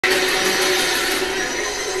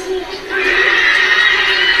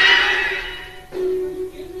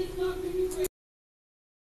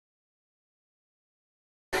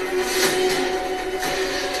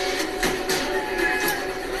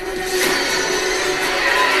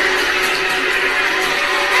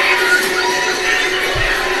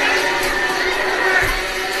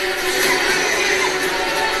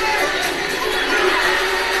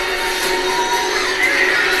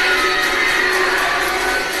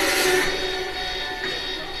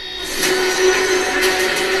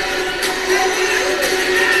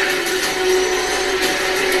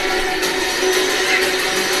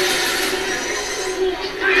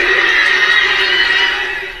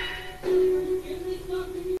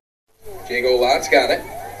Jago Lott's got it.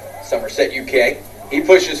 Somerset, UK. He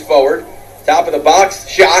pushes forward. Top of the box.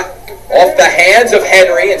 Shot off the hands of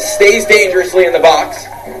Henry and stays dangerously in the box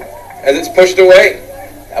as it's pushed away.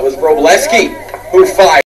 That was Wroblewski who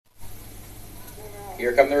fired.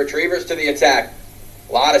 Here come the Retrievers to the attack.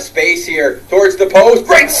 A lot of space here towards the post.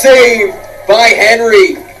 Great save by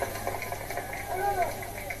Henry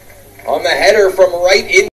on the header from right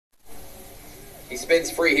in. He spins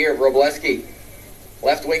free here, Wroblewski.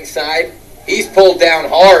 Left wing side. He's pulled down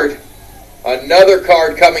hard. Another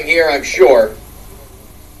card coming here, I'm sure.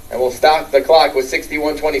 And we'll stop the clock with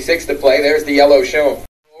 61:26 to play. There's the yellow shown.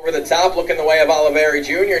 Over the top, looking the way of Oliveri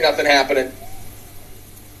Jr. Nothing happening.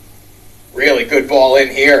 Really good ball in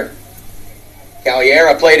here.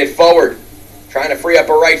 Cagliera played it forward. Trying to free up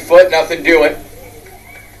a right foot. Nothing doing.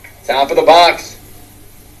 Top of the box.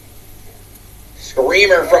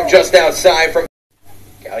 Screamer from just outside from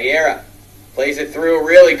Cagliera. Plays it through.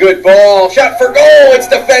 Really good ball. Shot for goal. It's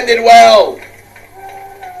defended well.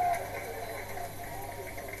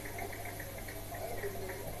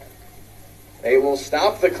 They will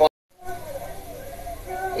stop the clock.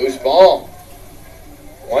 Loose ball.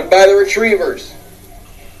 Won by the Retrievers.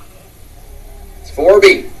 It's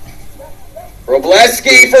Forby.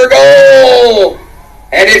 Wroblewski for goal.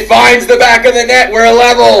 And it finds the back of the net. We're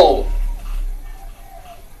level.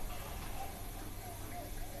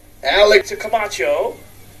 Alek to Camacho.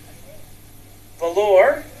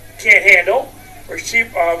 Valor can't handle.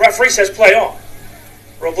 Referee says play on.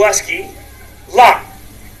 Wroblewski. Lot.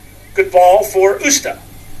 Good ball for Usta.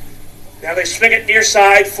 Now they swing it near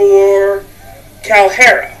side for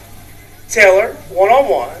Cagliera. Taylor,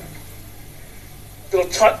 one-on-one.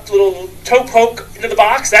 Little toe poke into the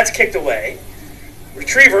box. That's kicked away.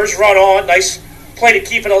 Retrievers run on. Nice play to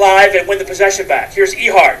keep it alive and win the possession back. Here's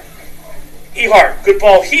Ehart. Ehart, good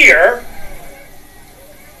ball here.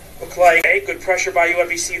 Look like good pressure by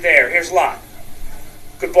UMBC there. Here's Lott.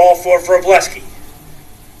 Good ball for Wroblewski.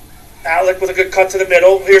 Alek with a good cut to the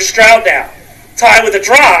middle. Here's Stroud now. Tie with a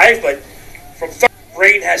drive, but from third.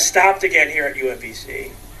 Rain has stopped again here at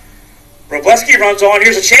UMBC. Wroblewski runs on.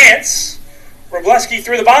 Here's a chance. Wroblewski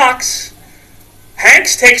through the box.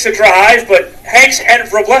 Hanks takes a drive, but Hanks and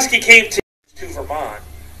Wroblewski came to Vermont.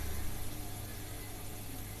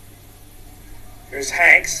 Here's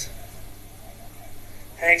Hanks.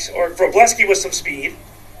 Wroblewski with some speed.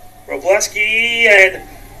 Wroblewski and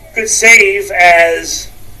good save as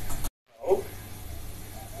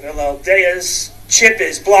Aldea's chip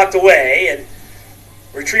is blocked away and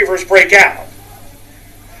Retrievers break out.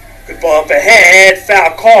 Good ball up ahead.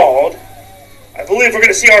 Foul called. I believe we're going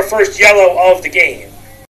to see our first yellow of the game.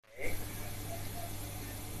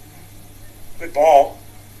 Good ball.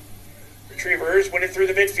 Retrievers win it through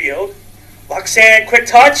the midfield. Loxan, quick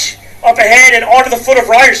touch. Up ahead and onto the foot of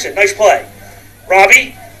Ryerson. Nice play.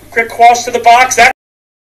 Robbie, quick cross to the box. That's